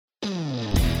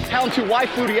down to why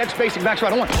Flutie edge spacing backs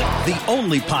right on. The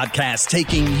only podcast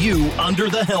taking you under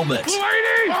the helmet.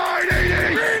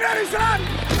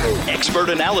 Expert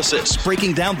analysis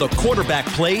breaking down the quarterback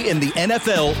play in the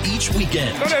NFL each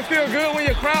weekend. Don't that feel good when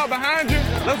your crowd behind you?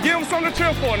 Let's give them something to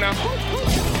cheer for now.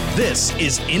 This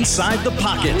is Inside the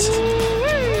Pocket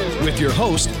with your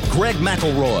host, Greg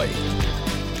McElroy.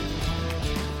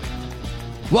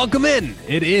 Welcome in.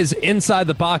 It is Inside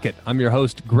the Pocket. I'm your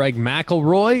host, Greg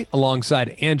McElroy,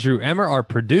 alongside Andrew Emmer, our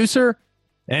producer,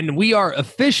 and we are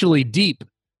officially deep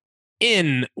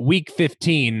in Week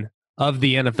 15 of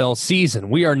the NFL season.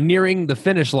 We are nearing the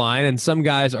finish line, and some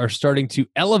guys are starting to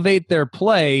elevate their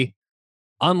play,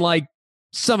 unlike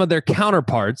some of their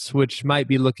counterparts, which might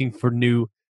be looking for new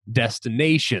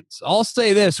destinations. I'll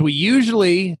say this, we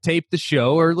usually tape the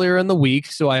show earlier in the week,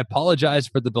 so I apologize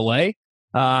for the delay.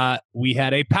 We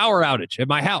had a power outage at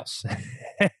my house,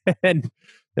 and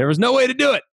there was no way to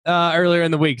do it earlier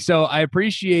in the week. So I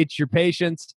appreciate your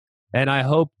patience, and I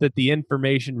hope that the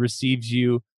information receives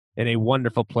you in a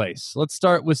wonderful place. Let's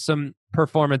start with some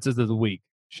performances of the week,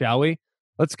 shall we?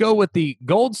 Let's go with the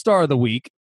gold star of the week,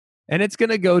 and it's going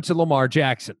to go to Lamar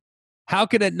Jackson. How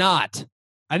could it not?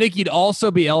 I think he'd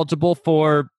also be eligible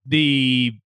for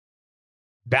the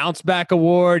bounce back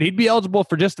award. He'd be eligible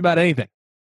for just about anything.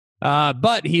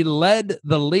 But he led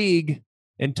the league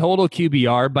in total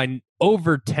QBR by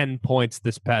over 10 points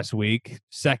this past week.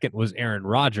 Second was Aaron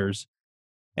Rodgers.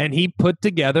 And he put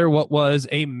together what was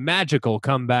a magical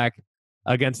comeback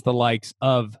against the likes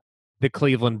of the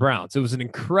Cleveland Browns. It was an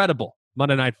incredible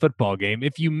Monday Night Football game.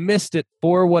 If you missed it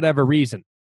for whatever reason,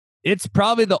 it's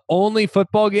probably the only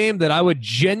football game that I would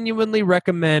genuinely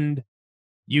recommend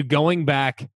you going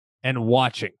back and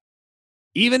watching.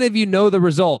 Even if you know the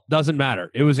result, doesn't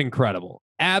matter. It was incredible.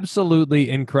 Absolutely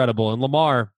incredible. And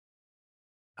Lamar,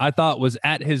 I thought, was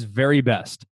at his very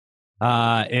best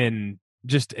in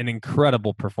just an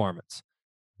incredible performance.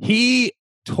 He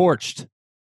torched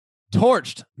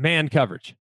man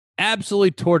coverage.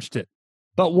 Absolutely torched it.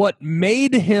 But what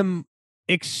made him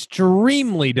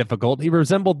extremely difficult, he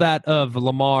resembled that of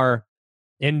Lamar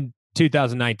in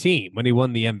 2019 when he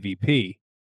won the MVP.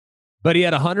 But he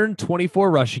had 124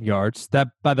 rushing yards. That,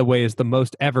 by the way, is the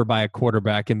most ever by a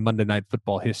quarterback in Monday Night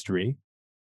Football history.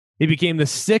 He became the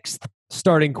sixth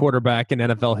starting quarterback in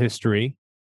NFL history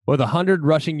with 100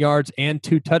 rushing yards and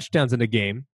 2 touchdowns in a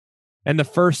game, and the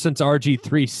first since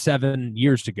RG3 7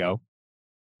 years ago.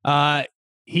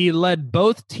 He led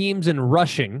both teams in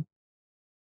rushing,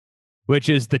 which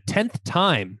is the 10th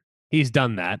time he's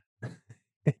done that.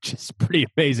 It's just pretty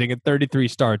amazing. At 33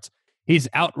 starts, he's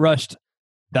outrushed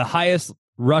the highest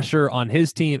rusher on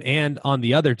his team and on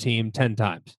the other team 10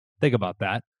 times. Think about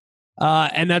that.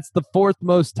 And that's the fourth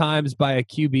most times by a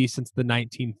QB since the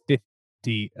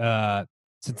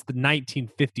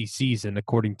 1950 season,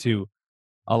 according to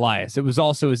Elias. It was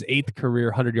also his 8th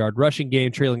career 100-yard rushing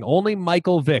game, trailing only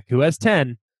Michael Vick, who has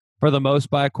 10 for the most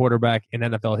by a quarterback in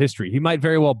NFL history. He might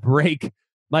very well break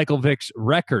Michael Vick's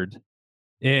record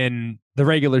in the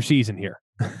regular season here.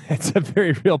 It's a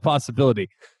very real possibility.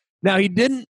 Now, he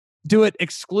didn't do it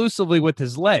exclusively with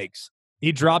his legs.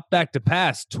 He dropped back to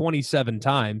pass 27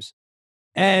 times.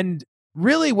 And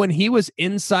really, when he was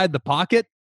inside the pocket,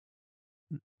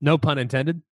 no pun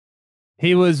intended,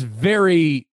 he was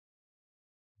very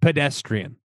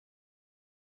pedestrian.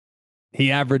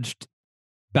 He averaged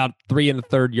about 3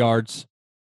 1/3 yards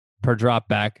per drop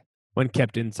back when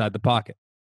kept inside the pocket.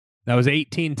 That was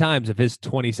 18 times of his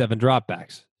 27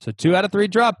 dropbacks. So 2 out of 3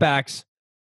 dropbacks,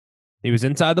 he was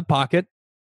inside the pocket,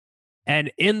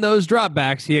 and in those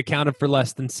dropbacks, he accounted for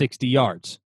less than 60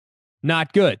 yards.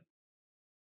 Not good.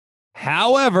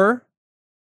 However,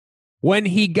 when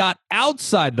he got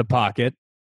outside the pocket,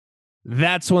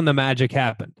 that's when the magic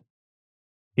happened.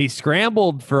 He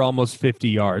scrambled for almost 50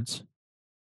 yards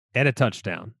and a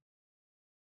touchdown.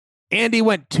 And he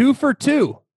went 2 for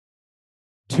 2.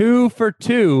 2 for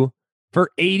 2 for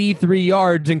 83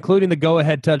 yards, including the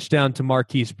go-ahead touchdown to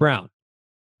Marquise Brown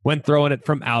when throwing it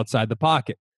from outside the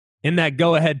pocket. In that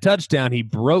go-ahead touchdown, he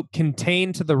broke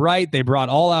contain to the right. They brought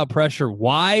all-out pressure.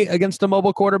 Why against a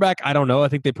mobile quarterback? I don't know. I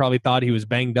think they probably thought he was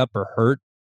banged up or hurt.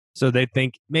 So they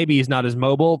think maybe he's not as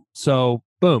mobile. So,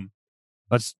 boom.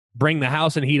 Let's bring the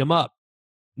house and heat him up.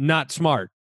 Not smart.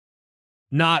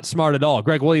 Not smart at all.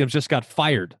 Greg Williams just got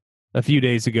fired a few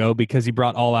days ago because he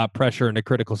brought all-out pressure in a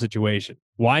critical situation.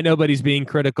 Why nobody's being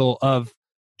critical of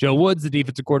Joe Woods, the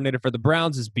defensive coordinator for the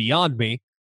Browns, is beyond me.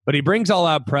 But he brings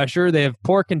all-out pressure. They have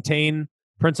poor contain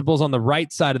principles on the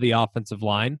right side of the offensive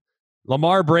line.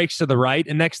 Lamar breaks to the right,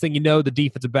 and next thing you know, the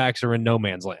defensive backs are in no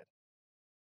man's land.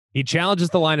 He challenges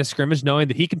the line of scrimmage, knowing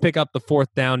that he can pick up the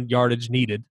 4th down yardage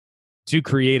needed to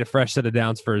create a fresh set of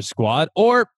downs for his squad.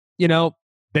 Or,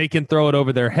 they can throw it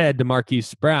over their head to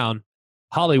Marquise Brown,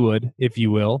 Hollywood, if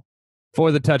you will,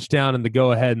 for the touchdown and the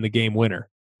go-ahead and the game winner.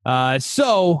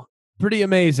 So pretty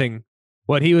amazing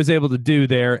what he was able to do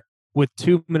there with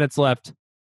 2 minutes left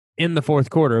in the fourth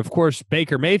quarter. Of course,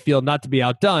 Baker Mayfield, not to be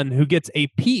outdone, who gets a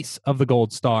piece of the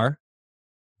gold star,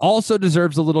 also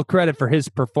deserves a little credit for his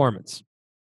performance.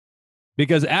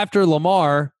 Because after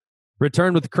Lamar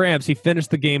returned with cramps, he finished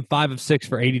the game 5 of 6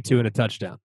 for 82 and a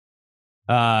touchdown.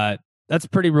 That's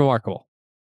pretty remarkable.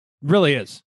 Really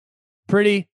is.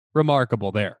 Pretty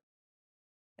remarkable there.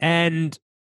 And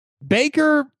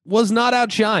Baker was not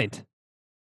outshined.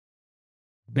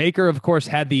 Baker, of course,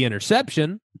 had the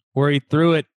interception where he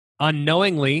threw it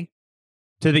unknowingly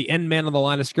to the end man on the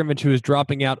line of scrimmage who was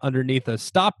dropping out underneath a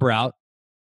stop route.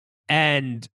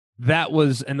 And that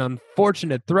was an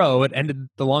unfortunate throw. It ended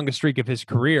the longest streak of his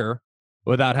career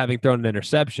without having thrown an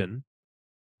interception.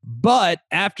 But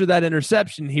after that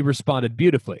interception, he responded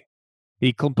beautifully.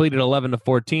 He completed 11 of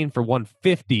 14 for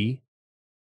 150,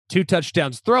 2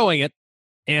 touchdowns throwing it,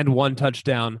 and 1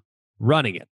 touchdown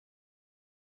running it.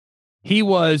 He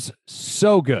was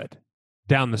so good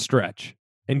down the stretch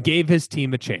and gave his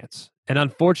team a chance. And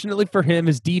unfortunately for him,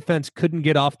 his defense couldn't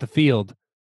get off the field.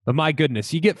 But my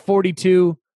goodness, you get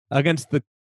 42 against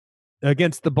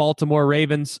the Baltimore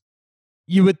Ravens,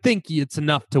 you would think it's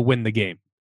enough to win the game.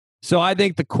 So I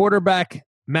think the quarterback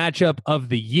matchup of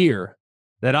the year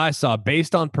that I saw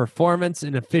based on performance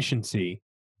and efficiency,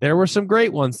 there were some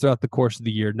great ones throughout the course of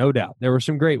the year, no doubt. There were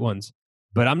some great ones,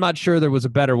 but I'm not sure there was a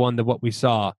better one than what we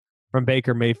saw from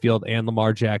Baker Mayfield and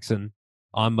Lamar Jackson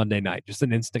on Monday night. Just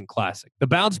an instant classic. The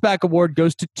bounce back award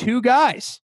goes to 2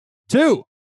 guys. 2.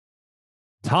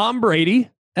 Tom Brady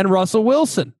and Russell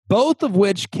Wilson, both of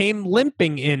which came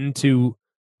limping into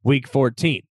Week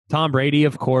 14. Tom Brady,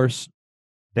 of course,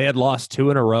 they had lost 2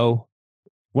 in a row.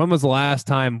 When was the last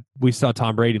time we saw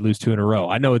Tom Brady lose 2 in a row?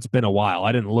 I know it's been a while.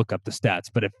 I didn't look up the stats,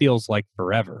 but it feels like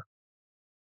forever.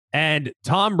 And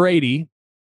Tom Brady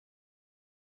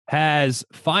has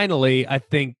finally, I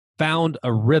think, found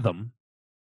a rhythm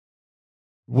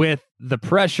with the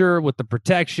pressure, with the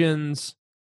protections,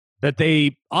 that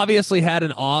they obviously had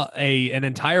an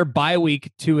entire bye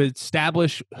week to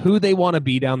establish who they want to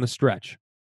be down the stretch.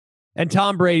 And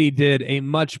Tom Brady did a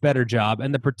much better job,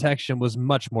 and the protection was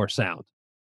much more sound.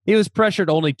 He was pressured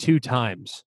only 2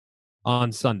 times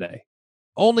on Sunday.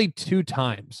 Only 2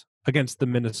 times against the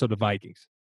Minnesota Vikings.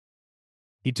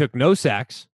 He took no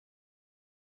sacks,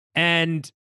 and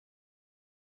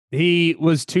he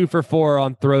was 2 for 4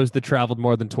 on throws that traveled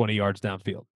more than 20 yards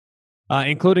downfield,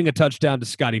 including a touchdown to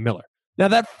Scotty Miller. Now,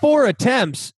 that 4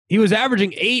 attempts, he was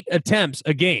averaging 8 attempts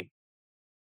a game.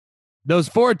 Those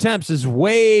 4 attempts is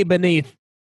way beneath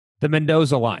the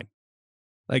Mendoza line.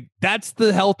 Like, that's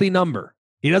the healthy number.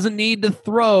 He doesn't need to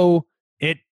throw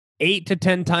it 8 to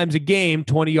 10 times a game,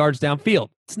 20 yards downfield.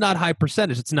 It's not high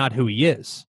percentage. It's not who he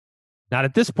is. Not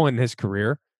at this point in his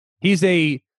career. He's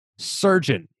a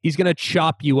surgeon. He's going to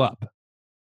chop you up.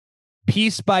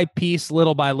 Piece by piece,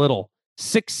 little by little.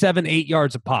 6, 7, 8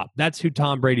 yards a pop. That's who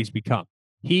Tom Brady's become.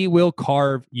 He will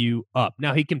carve you up.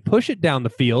 Now, he can push it down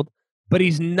the field, but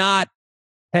he's not,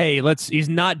 he's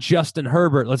not Justin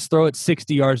Herbert. Let's throw it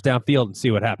 60 yards downfield and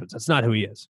see what happens. That's not who he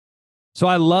is. So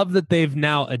I love that they've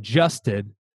now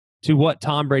adjusted to what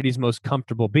Tom Brady's most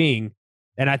comfortable being,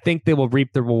 and I think they will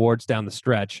reap the rewards down the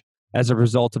stretch as a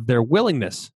result of their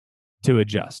willingness to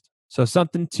adjust. So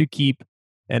something to keep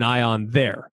an eye on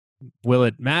there. Will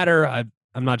it matter?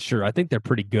 I'm not sure. I think they're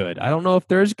pretty good. I don't know if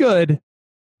they're as good. I'm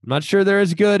not sure they're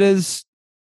as good as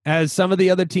some of the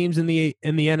other teams in the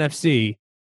NFC,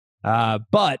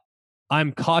 but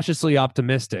I'm cautiously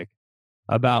optimistic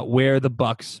about where the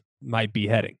Bucks might be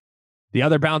heading. The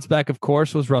other bounce back, of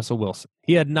course, was Russell Wilson.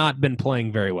 He had not been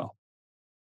playing very well.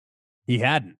 He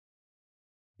hadn't.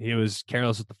 He was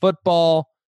careless with the football.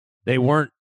 They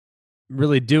weren't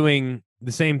really doing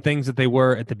the same things that they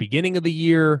were at the beginning of the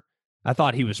year. I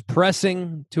thought he was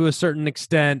pressing to a certain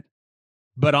extent.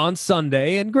 But on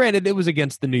Sunday, and granted, it was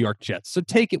against the New York Jets, so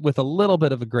take it with a little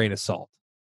bit of a grain of salt.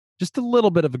 Just a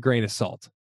little bit of a grain of salt.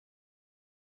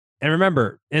 And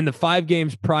remember, in the 5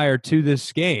 games prior to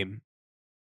this game,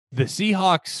 the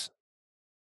Seahawks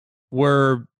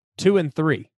were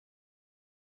 2-3.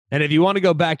 And if you want to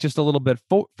go back just a little bit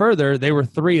further, they were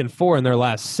 3-4 in their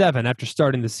last 7 after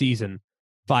starting the season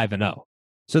 5-0.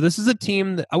 So this is a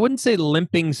team that I wouldn't say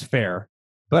limping's fair,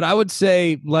 but I would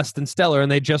say less than stellar, and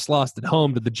they just lost at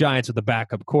home to the Giants with a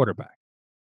backup quarterback.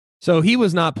 So he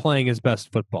was not playing his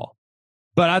best football.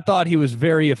 But I thought he was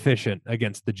very efficient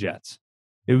against the Jets.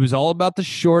 It was all about the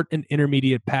short and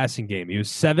intermediate passing game. He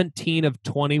was 17 of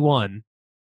 21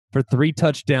 for 3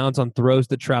 touchdowns on throws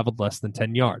that traveled less than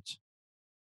 10 yards.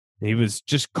 He was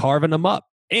just carving them up.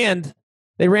 And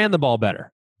they ran the ball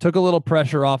better. Took a little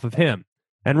pressure off of him.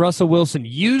 And Russell Wilson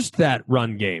used that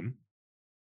run game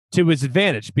to his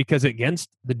advantage because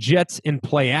against the Jets in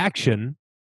play action,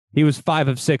 he was 5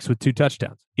 of 6 with 2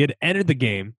 touchdowns. He had entered the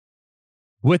game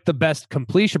with the best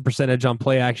completion percentage on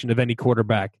play action of any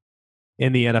quarterback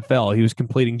in the NFL. He was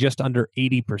completing just under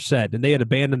 80%, and they had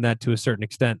abandoned that to a certain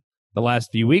extent the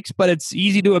last few weeks, but it's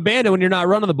easy to abandon when you're not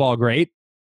running the ball great.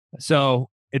 So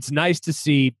it's nice to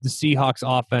see the Seahawks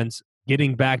offense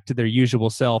getting back to their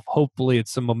usual self. Hopefully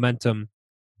it's some momentum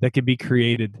that can be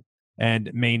created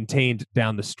and maintained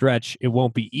down the stretch. It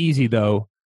won't be easy, though.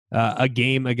 A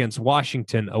game against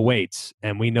Washington awaits,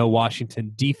 and we know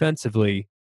Washington defensively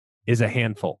is a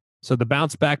handful. So the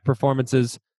bounce-back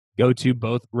performances go to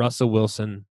both Russell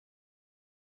Wilson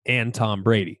and Tom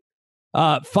Brady.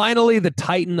 Finally, the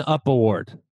Tighten Up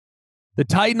Award. The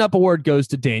Tighten Up Award goes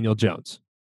to Daniel Jones.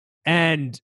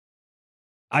 And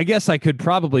I guess I could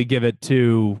probably give it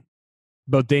to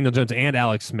both Daniel Jones and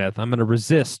Alex Smith. I'm going to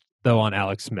resist, though, on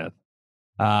Alex Smith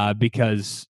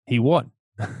because he won.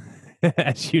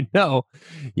 As you know,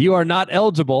 you are not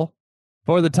eligible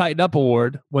for the Tighten Up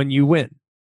Award when you win.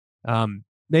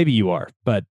 Maybe you are,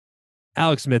 but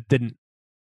Alex Smith didn't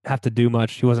have to do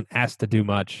much. He wasn't asked to do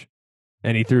much,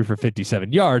 and he threw for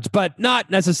 57 yards, but not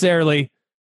necessarily.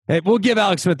 Hey, we'll give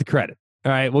Alex Smith the credit.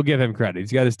 All right, we'll give him credit.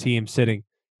 He's got his team sitting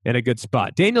in a good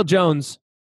spot. Daniel Jones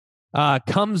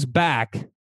comes back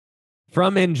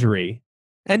from injury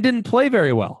and didn't play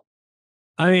very well.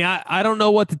 I mean, I don't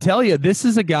know what to tell you. This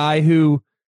is a guy who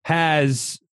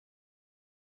has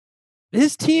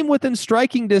his team within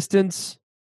striking distance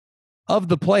of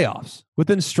the playoffs,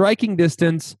 within striking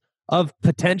distance of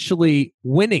potentially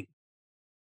winning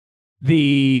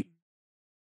the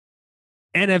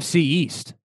NFC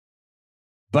East.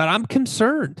 But I'm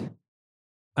concerned.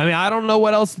 I mean, I don't know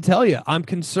what else to tell you. I'm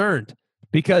concerned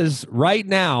because right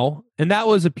now, and that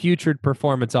was a putrid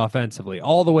performance offensively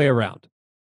all the way around.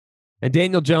 And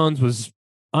Daniel Jones was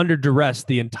under duress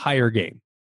the entire game.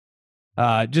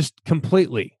 Just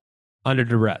completely under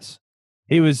duress.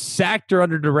 He was sacked or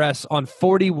under duress on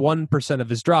 41% of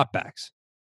his dropbacks.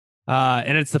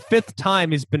 And it's the 5th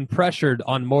time he's been pressured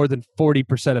on more than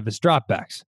 40% of his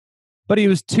dropbacks. But he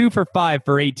was 2 for 5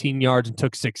 for 18 yards and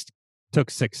took six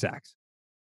sacks.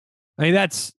 I mean,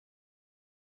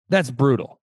 that's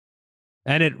brutal.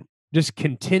 And it just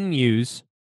continues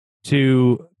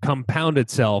to compound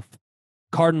itself.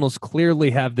 Cardinals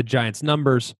clearly have the Giants'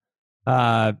 number.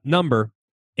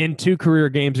 In 2 career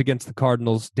games against the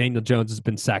Cardinals, Daniel Jones has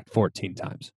been sacked 14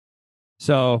 times.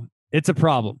 So it's a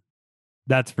problem.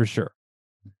 That's for sure.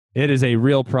 It is a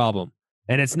real problem.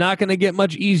 And it's not going to get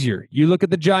much easier. You look at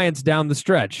the Giants down the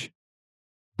stretch.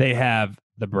 They have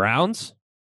the Browns,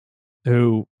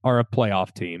 who are a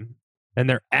playoff team, and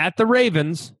they're at the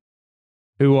Ravens,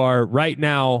 who are right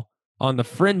now on the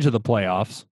fringe of the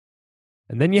playoffs.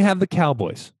 And then you have the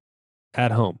Cowboys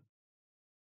at home.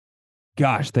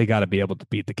 Gosh, they got to be able to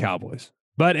beat the Cowboys.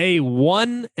 But a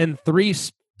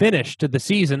 1-3 finish to the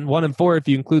season, 1-4 if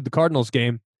you include the Cardinals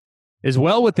game, is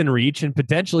well within reach, and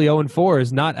potentially 0-4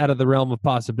 is not out of the realm of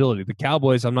possibility. The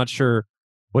Cowboys, I'm not sure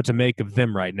what to make of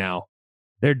them right now.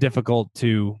 They're difficult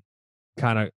to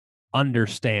kind of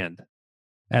understand,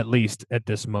 at least at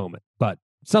this moment. But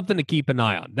something to keep an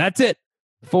eye on. That's it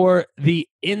for the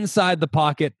Inside the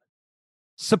Pocket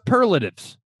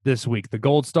superlatives this week. The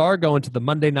Gold Star going to the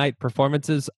Monday night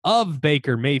performances of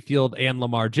Baker Mayfield and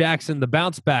Lamar Jackson. The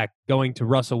bounce back going to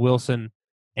Russell Wilson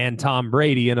and Tom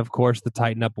Brady. And, of course, the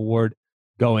Tighten Up Award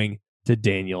going to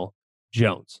Daniel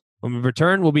Jones. When we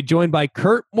return, we'll be joined by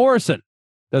Kirk Morrison.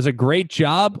 Does a great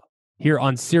job here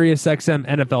on SiriusXM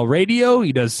NFL Radio.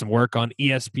 He does some work on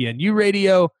ESPNU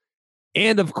Radio.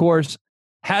 And, of course,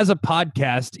 has a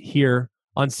podcast here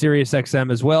on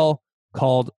SiriusXM as well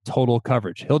called Total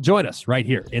Coverage. He'll join us right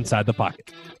here inside the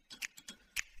pocket.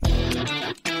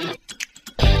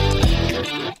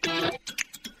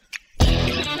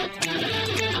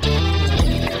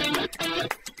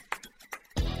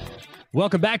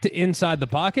 Welcome back to Inside the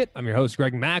Pocket. I'm your host,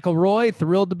 Greg McElroy.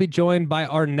 Thrilled to be joined by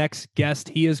our next guest.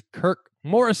 He is Kirk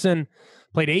Morrison.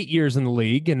 Played 8 years in the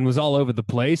league and was all over the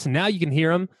place. And now you can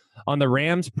hear him on the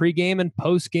Rams pregame and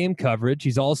postgame coverage.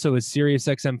 He's also a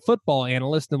SiriusXM football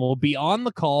analyst and will be on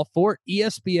the call for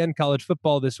ESPN college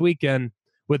football this weekend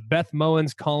with Beth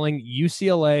Mowins calling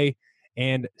UCLA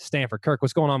and Stanford. Kirk,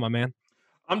 what's going on, my man?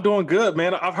 I'm doing good,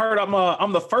 man. I've heard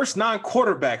I'm the first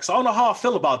non-quarterback, so I don't know how I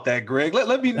feel about that, Greg.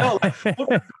 Let me know. Like,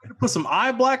 put some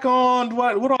eye black on.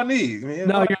 What do I need, man?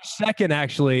 No, you're second,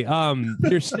 actually.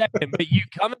 You're second, but you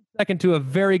come in second to a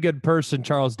very good person,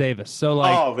 Charles Davis. So,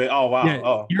 like, oh, man. Oh, wow.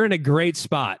 yeah, you're in a great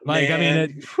spot. Like, Man. I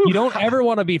mean, you don't ever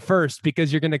want to be first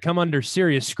because you're going to come under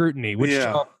serious scrutiny, which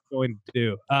Charles is going to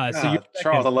do. So you're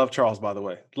Charles, I love Charles, by the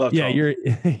way. Love Charles.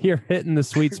 You're hitting the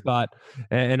sweet spot,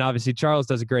 and obviously Charles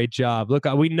does a great job. Look,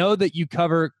 we know that you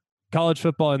cover college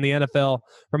football and the NFL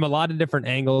from a lot of different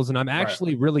angles, and I'm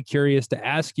actually really curious to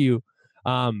ask you,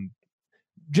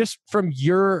 just from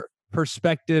your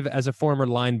perspective as a former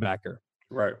linebacker.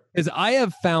 Right. Because I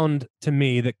have found to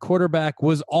me that quarterback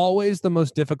was always the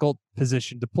most difficult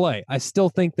position to play. I still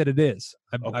think that it is.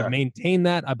 I've maintained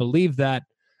that. I believe that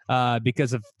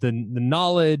because of the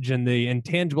knowledge and the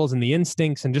intangibles and the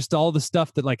instincts and just all the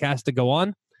stuff that like has to go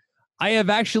on. I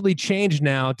have actually changed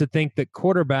now to think that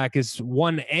quarterback is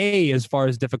 1A as far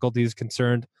as difficulty is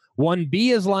concerned,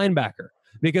 1B is linebacker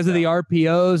because of the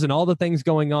RPOs and all the things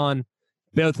going on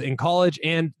both in college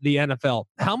and the NFL.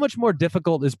 How much more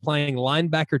difficult is playing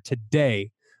linebacker today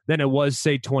than it was,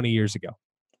 say, 20 years ago?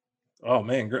 Oh,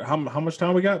 man. How much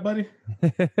time we got, buddy?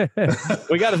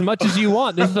 We got as much as you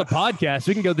want. This is a podcast.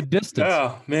 We can go the distance.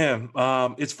 Yeah, man.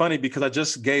 It's funny because I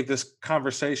just had this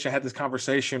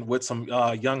conversation with some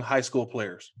young high school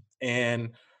players. And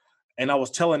I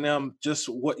was telling them just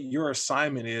what your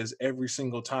assignment is every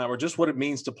single time, or just what it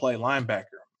means to play linebacker.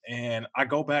 And I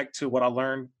go back to what I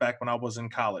learned back when I was in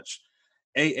college.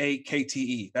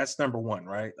 AAKTE. That's number one,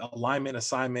 right? Alignment,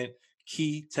 assignment,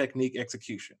 key, technique,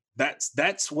 execution.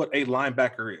 That's what a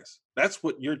linebacker is. That's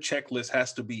what your checklist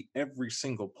has to be every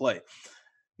single play.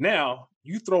 Now,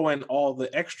 you throw in all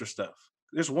the extra stuff.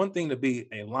 There's one thing to be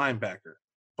a linebacker,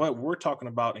 but we're talking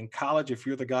about in college, if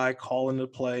you're the guy calling the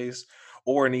plays,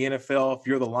 or in the NFL, if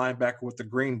you're the linebacker with the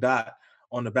green dot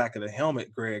on the back of the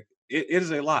helmet, Greg, it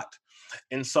is a lot.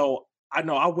 And so I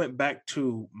know I went back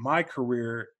to my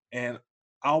career and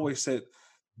I always said,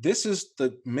 this is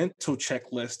the mental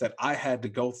checklist that I had to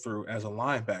go through as a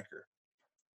linebacker.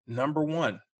 Number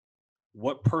one,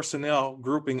 what personnel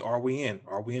grouping are we in?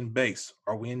 Are we in base?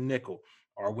 Are we in nickel?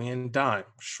 Are we in dime,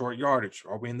 short yardage?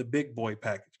 Are we in the big boy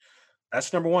package?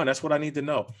 That's number one. That's what I need to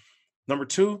know. Number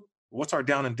two, what's our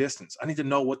down and distance? I need to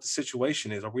know what the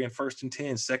situation is. Are we in 1st and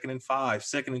 10, 2nd and 5,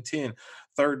 2nd and 10,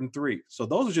 3rd and 3? So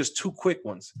those are just two quick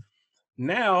ones.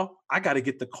 Now I got to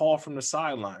get the call from the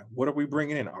sideline. What are we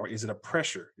bringing in? Or is it a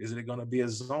pressure? Is it going to be a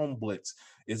zone blitz?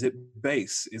 Is it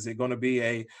base? Is it going to be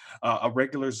a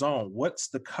regular zone? What's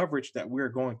the coverage that we're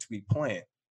going to be playing?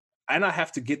 And I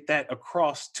have to get that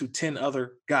across to 10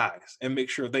 other guys and make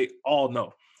sure they all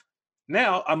know.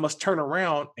 Now I must turn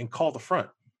around and call the front.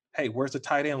 Hey, where's the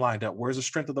tight end lined up? Where's the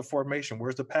strength of the formation?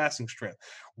 Where's the passing strength?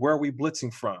 Where are we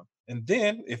blitzing from? And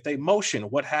then if they motion,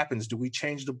 what happens? Do we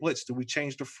change the blitz? Do we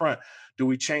change the front? Do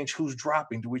we change who's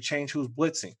dropping? Do we change who's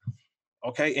blitzing?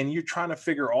 Okay. And you're trying to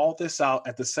figure all this out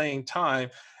at the same time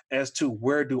as to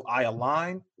where do I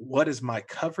align? What is my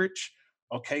coverage?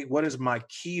 Okay. What is my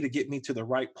key to get me to the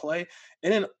right play?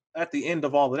 And then at the end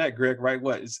of all of that, Greg, right?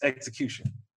 What is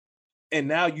execution? And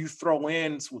now you throw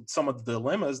in some of the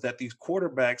dilemmas that these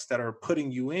quarterbacks that are putting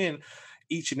you in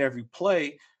each and every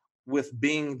play with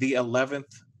being the 11th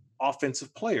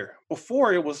offensive player.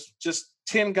 Before it was just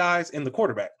 10 guys in the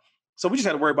quarterback. So we just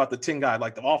had to worry about the 10 guys,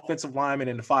 like the offensive lineman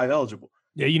and the 5 eligible.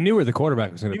 Yeah, you knew where the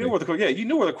quarterback was going to be. You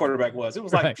knew where the quarterback was. It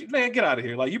was like, man, get out of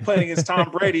here. Like, you playing against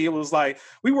Tom Brady. It was like,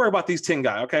 we worry about these 10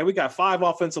 guys. Okay, we got 5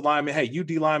 offensive linemen. Hey, you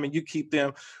D linemen, you keep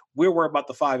them. We're worried about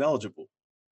the 5 eligible.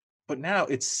 But now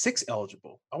it's 6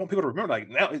 eligible. I want people to remember, like,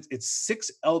 now it's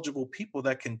 6 eligible people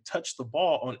that can touch the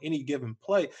ball on any given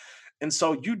play. And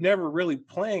so you're never really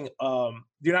playing,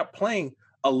 you're not playing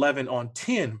 11 on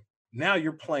 10. Now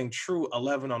you're playing true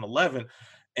 11 on 11.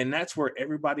 And that's where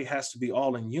everybody has to be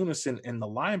all in unison. And the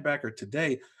linebacker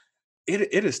today,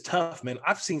 it is tough, man.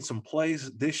 I've seen some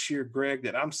plays this year, Greg,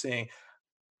 that I'm saying,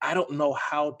 I don't know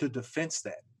how to defense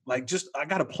that. Like, just, I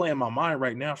got a play in my mind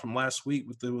right now from last week.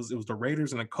 It was the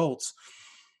Raiders and the Colts.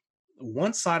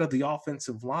 One side of the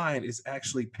offensive line is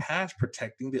actually pass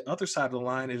protecting. The other side of the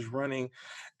line is running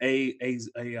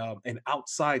an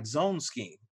outside zone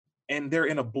scheme. And they're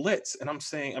in a blitz. And I'm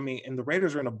saying, and the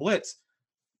Raiders are in a blitz.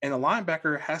 And the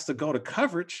linebacker has to go to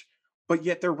coverage, but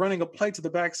yet they're running a play to the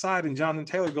backside, and Jonathan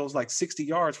Taylor goes like 60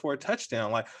 yards for a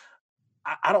touchdown. Like,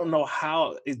 I don't know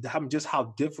how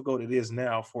difficult it is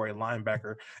now for a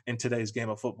linebacker in today's game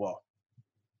of football.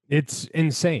 It's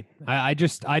insane. I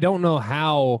don't know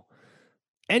how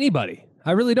anybody,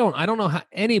 I really don't. I don't know how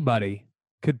anybody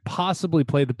could possibly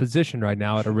play the position right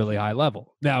now at a really high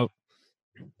level. Now,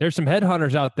 There's some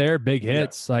headhunters out there, big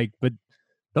hits, but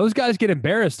those guys get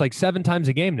embarrassed like 7 times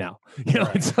a game now.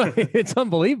 It's it's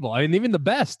unbelievable. I mean, even the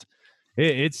best.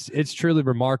 It's truly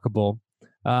remarkable.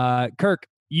 Kirk,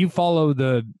 you follow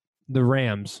the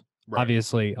Rams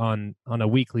obviously on a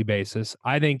weekly basis.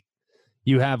 I think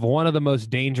you have one of the most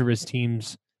dangerous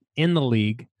teams in the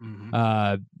league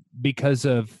because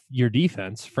of your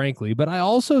defense, frankly. But I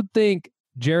also think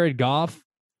Jared Goff,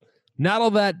 not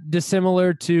all that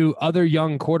dissimilar to other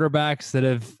young quarterbacks that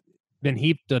have been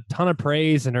heaped a ton of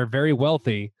praise and are very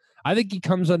wealthy. I think he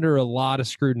comes under a lot of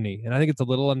scrutiny, and I think it's a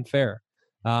little unfair.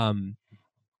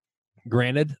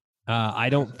 Granted, I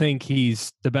don't think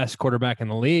he's the best quarterback in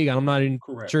the league. I'm not even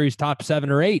sure he's top 7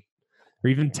 or 8 or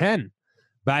even 10,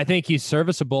 but I think he's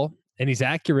serviceable and he's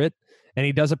accurate and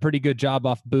he does a pretty good job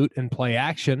off boot and play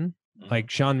action like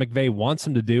Sean McVay wants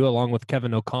him to do, along with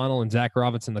Kevin O'Connell and Zach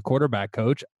Robinson, the quarterback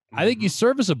coach. I think he's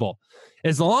serviceable.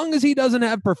 As long as he doesn't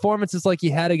have performances like he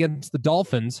had against the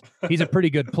Dolphins, he's a pretty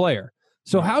good player.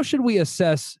 So how should we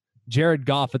assess Jared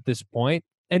Goff at this point?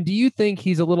 And do you think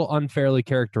he's a little unfairly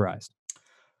characterized?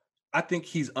 I think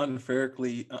he's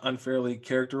unfairly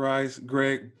characterized,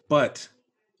 Greg, but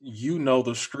you know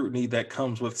the scrutiny that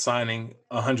comes with signing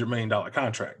 $100 million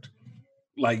contract.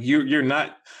 Like you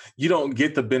don't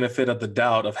get the benefit of the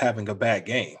doubt of having a bad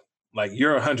game. Like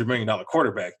you're $100 million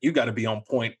quarterback. You got to be on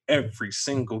point every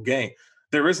single game.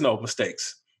 There is no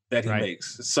mistakes that he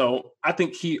makes. So I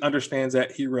think he understands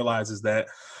that. He realizes that.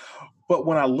 But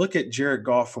when I look at Jared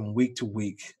Goff from week to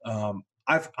week,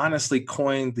 I've honestly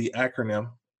coined the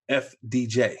acronym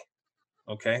FDJ.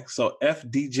 Okay. So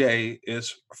FDJ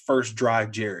is first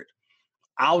drive Jared.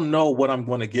 I'll know what I'm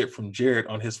going to get from Jared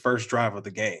on his first drive of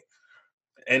the game.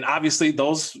 And obviously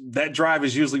that drive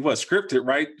is usually scripted,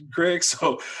 right, Greg?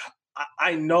 So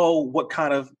I know what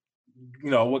kind of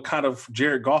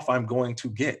Jared Goff I'm going to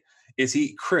get. Is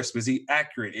he crisp? Is he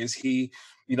accurate? Is he,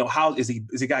 how is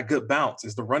he got good bounce?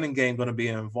 Is the running game going to be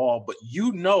involved? But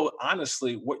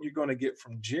honestly, what you're going to get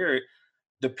from Jared,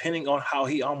 depending on how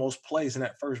he almost plays in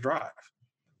that first drive.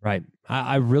 Right.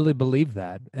 I really believe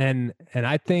that. And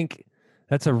I think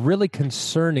that's a really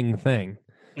concerning thing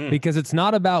because it's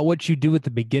not about what you do at the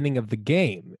beginning of the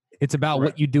game. It's about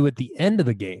what you do at the end of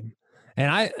the game. And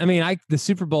I mean, the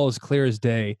Super Bowl is clear as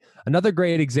day. Another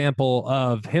great example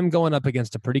of him going up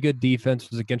against a pretty good defense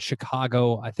was against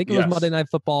Chicago. I think it was Monday Night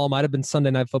Football. Might have been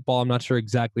Sunday Night Football. I'm not sure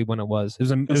exactly when it was. It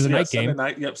was a night game.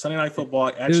 Sunday Night Football.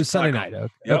 It was Sunday night.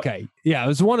 Okay. Yeah, it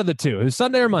was one of the two. It was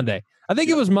Sunday or Monday. I think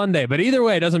it was Monday, but either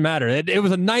way, it doesn't matter. It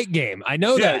was a night game. I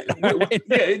know that.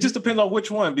 It just depends on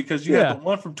which one, because you had the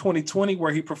one from 2020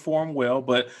 where he performed well,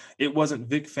 but it wasn't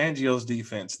Vic Fangio's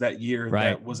defense that year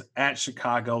that was at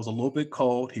Chicago. It was a little bit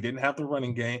cold. He didn't have the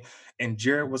running game, and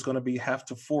Jared was going to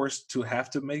have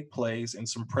to make plays in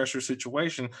some pressure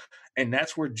situation, and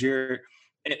that's where Jared.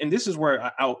 And this is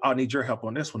where I'll need your help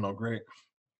on this one, though, Greg.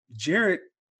 Jared,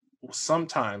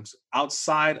 sometimes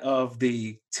outside of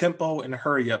the tempo and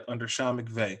hurry up under Sean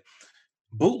McVay,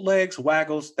 bootlegs,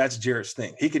 waggles, that's Jared's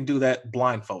thing. He can do that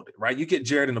blindfolded, right? You get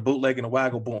Jared in a bootleg and a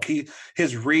waggle, boom.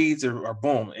 His reads are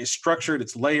boom. It's structured,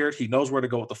 it's layered. He knows where to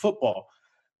go with the football.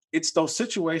 It's those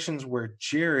situations where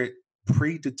Jared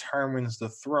predetermines the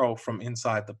throw from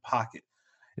inside the pocket.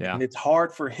 Yeah. And it's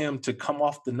hard for him to come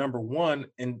off the number one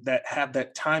and have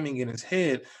that timing in his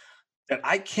head that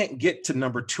I can't get to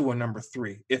number 2 or number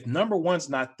 3. If number 1's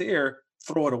not there,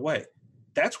 throw it away.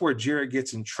 That's where Jared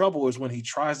gets in trouble, is when he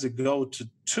tries to go to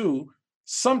 2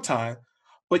 sometime,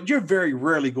 but you're very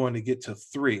rarely going to get to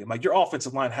 3. Like, your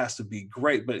offensive line has to be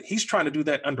great, but he's trying to do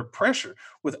that under pressure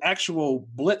with actual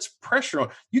blitz pressure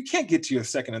on. You can't get to your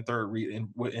second and third read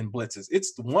in blitzes.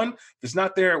 It's the one. If it's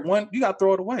not there at 1, you got to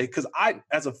throw it away. Because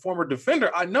as a former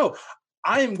defender, I know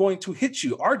I am going to hit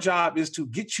you. Our job is to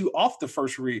get you off the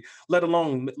first read, let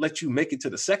alone let you make it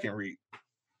to the second read.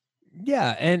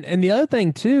 Yeah, and the other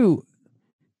thing too,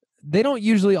 they don't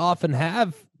usually often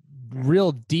have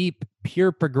real deep,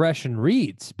 pure progression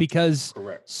reads, because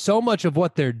so much of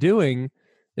what they're doing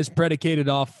is predicated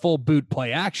off full boot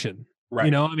play action.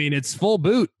 Right. I mean, it's full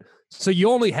boot. So you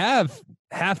only have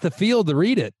half the field to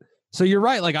read it. So you're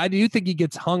right. Like, I do think he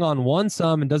gets hung on 1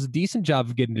 some and does a decent job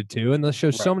of getting to 2. And they'll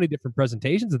show so many different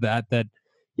presentations of that,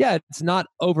 yeah, it's not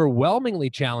overwhelmingly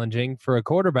challenging for a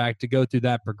quarterback to go through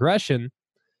that progression.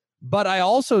 But I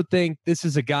also think this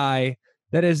is a guy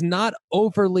that is not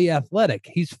overly athletic.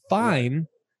 He's fine.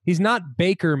 He's not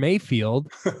Baker Mayfield.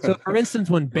 So, for instance,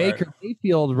 when Baker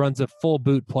Mayfield runs a full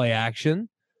boot play action,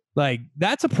 like,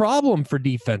 that's a problem for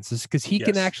defenses, because he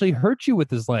can actually hurt you with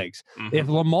his legs. Mm-hmm. If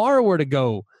Lamar were to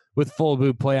go with full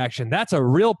boot play action, that's a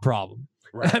real problem.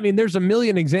 Right. I mean, there's a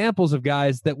million examples of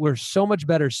guys that were so much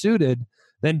better suited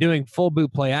than doing full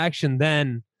boot play action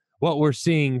than what we're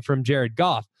seeing from Jared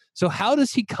Goff. So how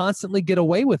does he constantly get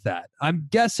away with that? I'm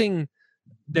guessing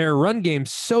their run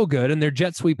game's so good and their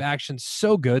jet sweep action's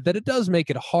so good that it does make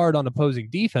it hard on opposing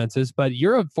defenses. But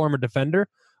you're a former defender.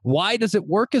 Why does it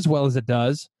work as well as it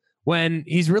does when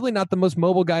he's really not the most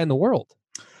mobile guy in the world?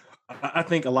 I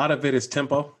think a lot of it is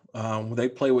tempo. They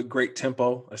play with great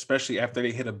tempo, especially after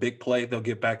they hit a big play, they'll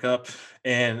get back up.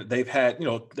 And they've had,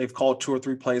 they've called 2 or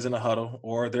 3 plays in a huddle,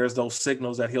 or there's those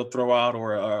signals that he'll throw out,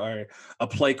 or a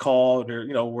play call,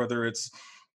 or, whether it's,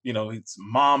 it's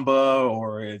Mamba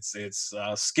or it's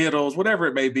Skittles, whatever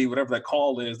it may be, whatever that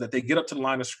call is, that they get up to the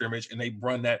line of scrimmage and they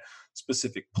run that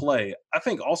specific play. I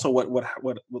think also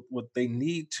what they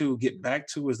need to get back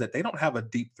to is that they don't have a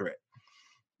deep threat.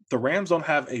 The Rams don't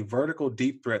have a vertical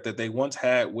deep threat that they once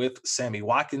had with Sammy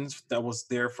Watkins that was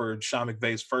there for Sean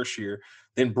McVay's first year,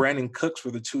 then Brandon Cooks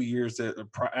for the 2 years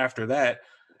after that.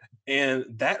 And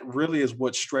that really is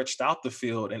what stretched out the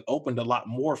field and opened a lot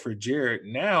more for Jared.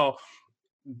 Now,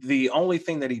 the only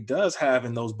thing that he does have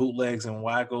in those bootlegs and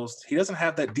waggles, he doesn't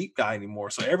have that deep guy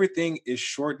anymore. So everything is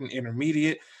short and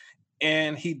intermediate,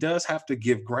 and he does have to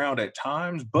give ground at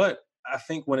times. But I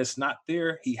think when it's not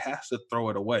there, he has to throw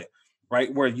it away.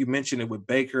 Right, where you mentioned it with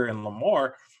Baker and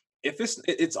Lamar, if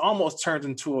it's almost turned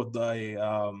into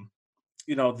a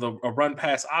run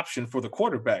pass option for the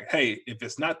quarterback. Hey, if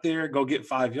it's not there, go get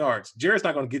 5 yards. Jared's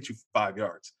not going to get you 5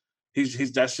 yards.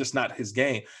 He's that's just not his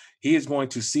game. He is going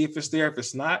to see if it's there. If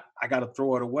it's not, I got to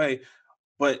throw it away.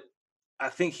 But I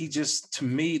think to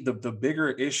me, the bigger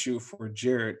issue for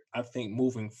Jared, I think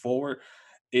moving forward,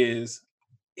 is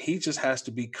he just has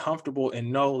to be comfortable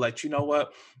and know, like, you know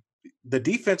what? The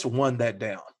defense won that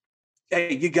down.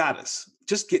 Hey, you got us.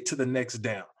 Just get to the next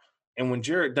down. And when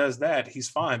Jared does that, he's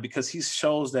fine because he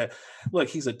shows that, look,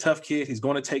 he's a tough kid. He's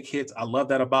going to take hits. I love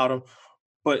that about him.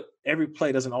 But every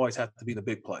play doesn't always have to be the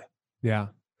big play. Yeah.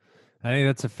 I think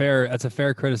that's a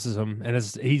fair criticism. And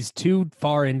he's too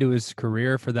far into his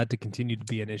career for that to continue to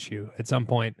be an issue. At some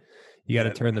point, you got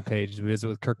to turn the page. Visit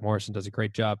with Kirk Morrison, does a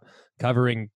great job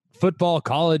covering football,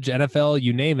 college, NFL,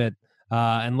 you name it.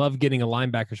 And love getting a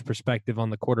linebacker's perspective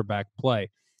on the quarterback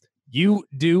play. You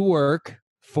do work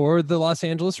for the Los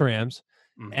Angeles Rams,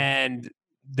 and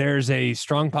there's a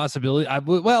strong possibility.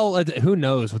 Who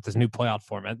knows with this new playoff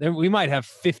format? We might have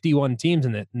 51 teams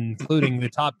in it, including the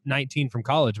top 19 from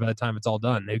college by the time it's all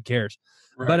done. Who cares?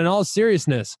 Right. But in all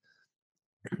seriousness,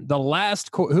 who's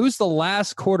the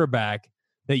last quarterback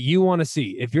that you want to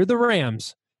see? If you're the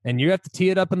Rams and you have to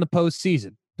tee it up in the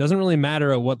postseason, doesn't really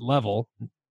matter at what level.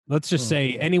 Let's just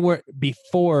say anywhere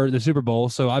before the Super Bowl.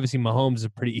 So obviously Mahomes is a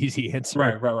pretty easy answer.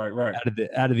 Right. Out of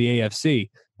the AFC.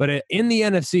 But in the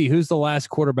NFC, who's the last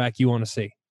quarterback you want to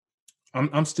see?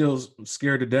 I'm still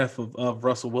scared to death of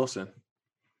Russell Wilson.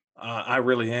 I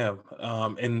really am.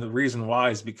 And the reason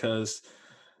why is because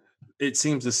it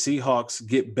seems the Seahawks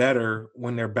get better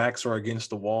when their backs are against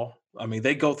the wall. I mean,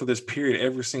 they go through this period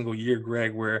every single year,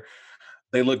 Greg, where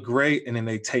they look great and then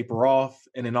they taper off,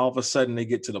 and then all of a sudden they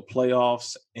get to the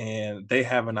playoffs and they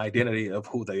have an identity of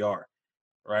who they are,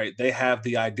 right? They have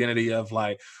the identity of,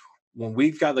 like, when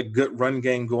we've got a good run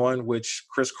game going, which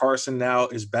Chris Carson now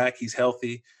is back, he's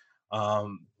healthy.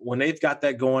 When they've got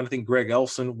that going, I think Greg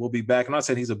Elson will be back. I'm not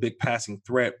saying he's a big passing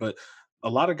threat, but a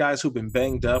lot of guys who've been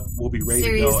banged up will be ready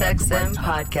to go at the right time,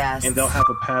 podcast, and they'll have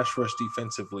a pass rush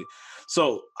defensively.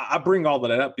 So I bring all of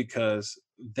that up because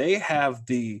they have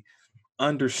the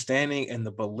understanding and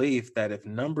the belief that if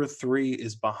number 3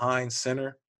 is behind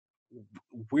center,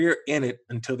 we're in it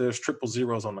until there's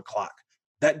 000 on the clock.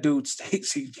 That dude,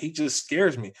 he just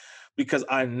scares me because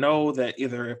I know that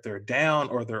either if they're down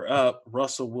or they're up,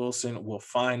 Russell Wilson will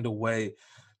find a way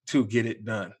to get it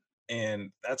done.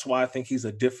 And that's why I think he's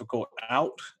a difficult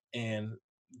out. And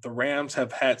the Rams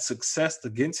have had success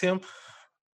against him,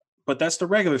 but that's the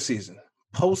regular season.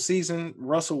 Postseason,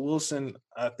 Russell Wilson,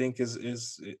 I think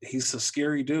he's a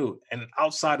scary dude. And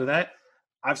outside of that,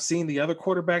 I've seen the other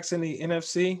quarterbacks in the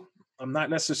NFC. I'm not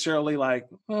necessarily like,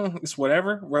 it's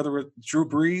whatever, whether it's Drew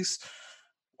Brees.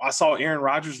 I saw Aaron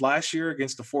Rodgers last year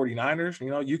against the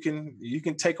 49ers. You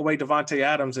can take away Devontae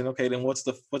Adams and, okay, then what's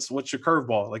your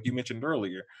curveball, like you mentioned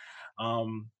earlier.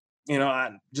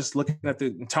 I just looking at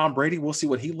the Tom Brady, we'll see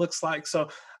what he looks like. So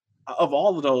of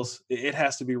all of those, it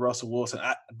has to be Russell Wilson.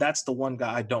 That's the one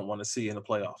guy I don't want to see in the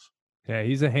playoffs. Yeah,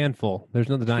 he's a handful. There's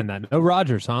no denying that. No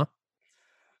Rodgers, huh?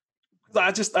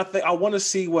 I think I want to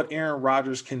see what Aaron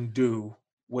Rodgers can do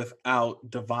without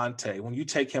Devontae when you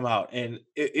take him out. And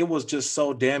it was just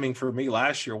so damning for me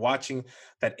last year watching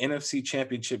that NFC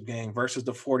Championship game versus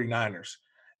the 49ers.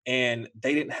 and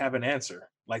they didn't have an answer.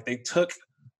 Like, they took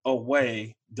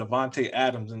away Devontae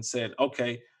Adams and said,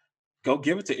 okay, go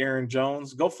give it to Aaron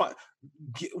Jones.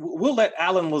 We'll let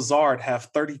Alan Lazard have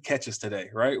 30 catches today,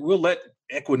 right? We'll let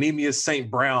Equinemius St.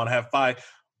 Brown have 5.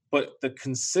 But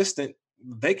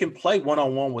they can play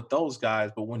one-on-one with those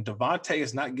guys. But when Devontae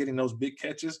is not getting those big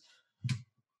catches,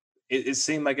 it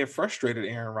seemed like it frustrated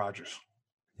Aaron Rodgers.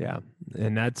 Yeah,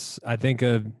 and that's, I think,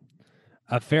 a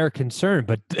fair concern.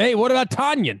 But, hey, what about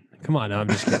Tanyan? Come on, no, I'm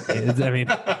just kidding. I mean,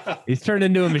 he's turned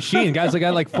into a machine. Guys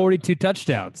got like 42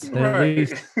 touchdowns.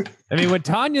 Right. I mean, when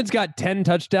Tanyan's got 10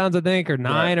 touchdowns, I think, or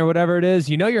 9 or whatever it is,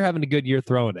 you're having a good year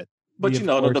throwing it. But,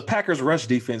 the Packers rush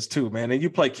defense too, man. And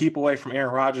you play keep away from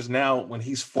Aaron Rodgers now when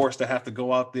he's forced to have to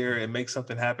go out there and make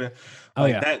something happen.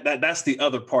 That's the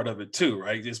other part of it too,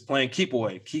 right? Just playing keep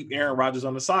away, keep Aaron Rodgers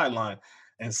on the sideline.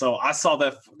 And so I saw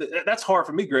that's hard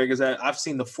for me, Greg, is that I've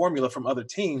seen the formula from other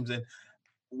teams, and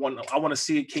I want to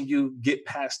see, can you get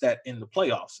past that in the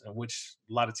playoffs, and which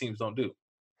a lot of teams don't do.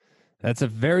 That's a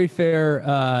very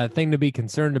fair thing to be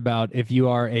concerned about if you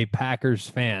are a Packers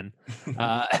fan,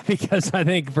 because I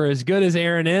think for as good as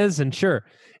Aaron is, and sure,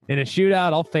 in a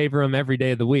shootout, I'll favor him every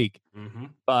day of the week. Mm-hmm.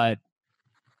 But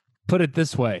put it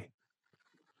this way,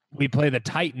 we play the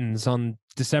Titans on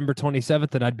December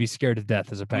 27th, and I'd be scared to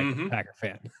death as a Packer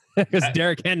fan. Because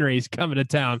Derrick Henry's coming to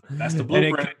town. That's the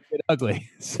blueprint. And it could get ugly.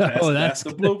 So that's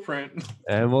the blueprint.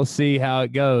 And we'll see how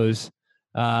it goes.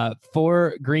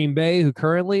 For Green Bay, who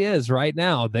currently is right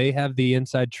now, they have the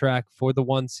inside track for the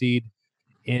 1 seed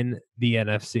in the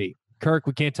NFC. Kirk,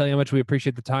 we can't tell you how much we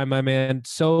appreciate the time, my man.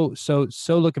 So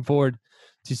looking forward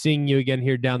to seeing you again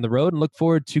here down the road, and look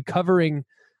forward to covering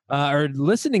or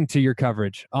listening to your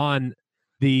coverage on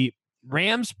the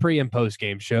Rams pre and post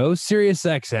game show,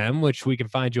 SiriusXM, which we can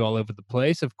find you all over the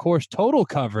place. Of course, Total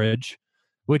Coverage,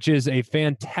 which is a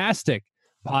fantastic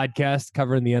podcast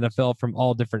covering the NFL from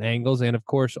all different angles. And of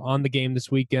course, On the Game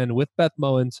this weekend with Beth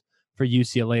Mowens for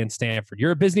UCLA and Stanford. You're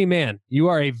a busy man. You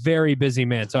are a very busy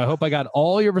man. So I hope I got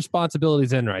all your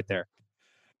responsibilities in right there.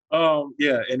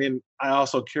 Yeah, and then I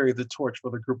also carry the torch for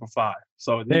the Group of 5.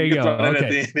 So there you go.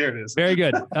 Okay. There it is. Very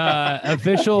good.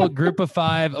 Official Group of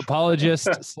 5 apologist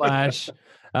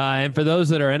 / and for those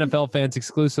that are NFL fans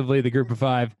exclusively, the Group of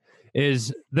 5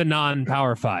 is the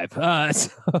non-Power 5.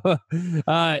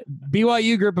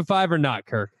 BYU Group of 5 or not,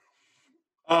 Kirk?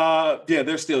 Yeah,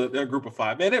 they're a Group of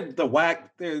 5. Man, they're the WAC.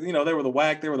 They were the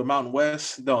WAC. They were the Mountain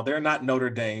West. No, they're not Notre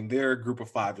Dame. They're a Group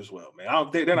of 5 as well, man.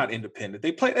 They're not independent.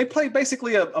 They play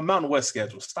basically a Mountain West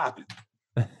schedule. Stop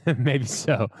it. Maybe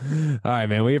so. All right,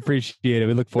 man. We appreciate it.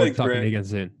 We look forward to talking to you again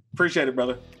soon. Appreciate it,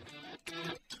 brother.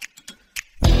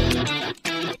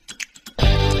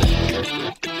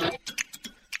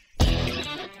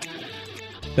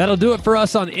 That'll do it for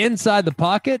us on Inside the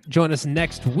Pocket. Join us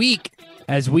next week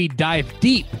as we dive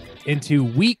deep into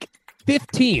week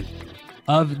 15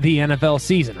 of the NFL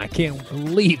season. I can't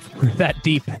believe we're that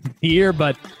deep in the year,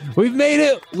 but we've made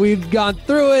it. We've gone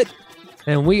through it,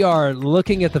 and we are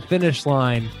looking at the finish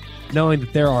line knowing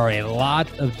that there are a lot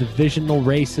of divisional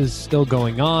races still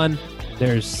going on.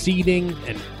 There's seeding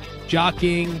and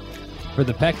jockeying for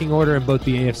the pecking order in both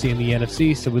the AFC and the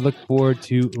NFC. So we look forward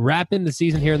to wrapping the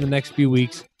season here in the next few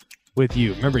weeks with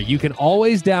you. Remember, you can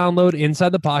always download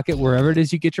Inside the Pocket wherever it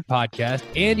is you get your podcast,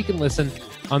 and you can listen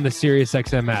on the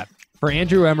SiriusXM app. For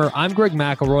Andrew Emmer, I'm Greg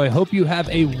McElroy. Hope you have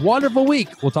a wonderful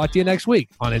week. We'll talk to you next week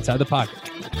on Inside the Pocket.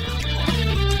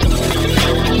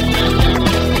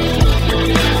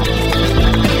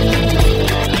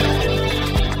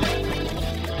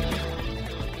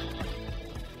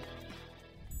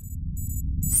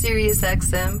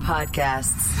 SiriusXM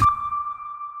podcasts.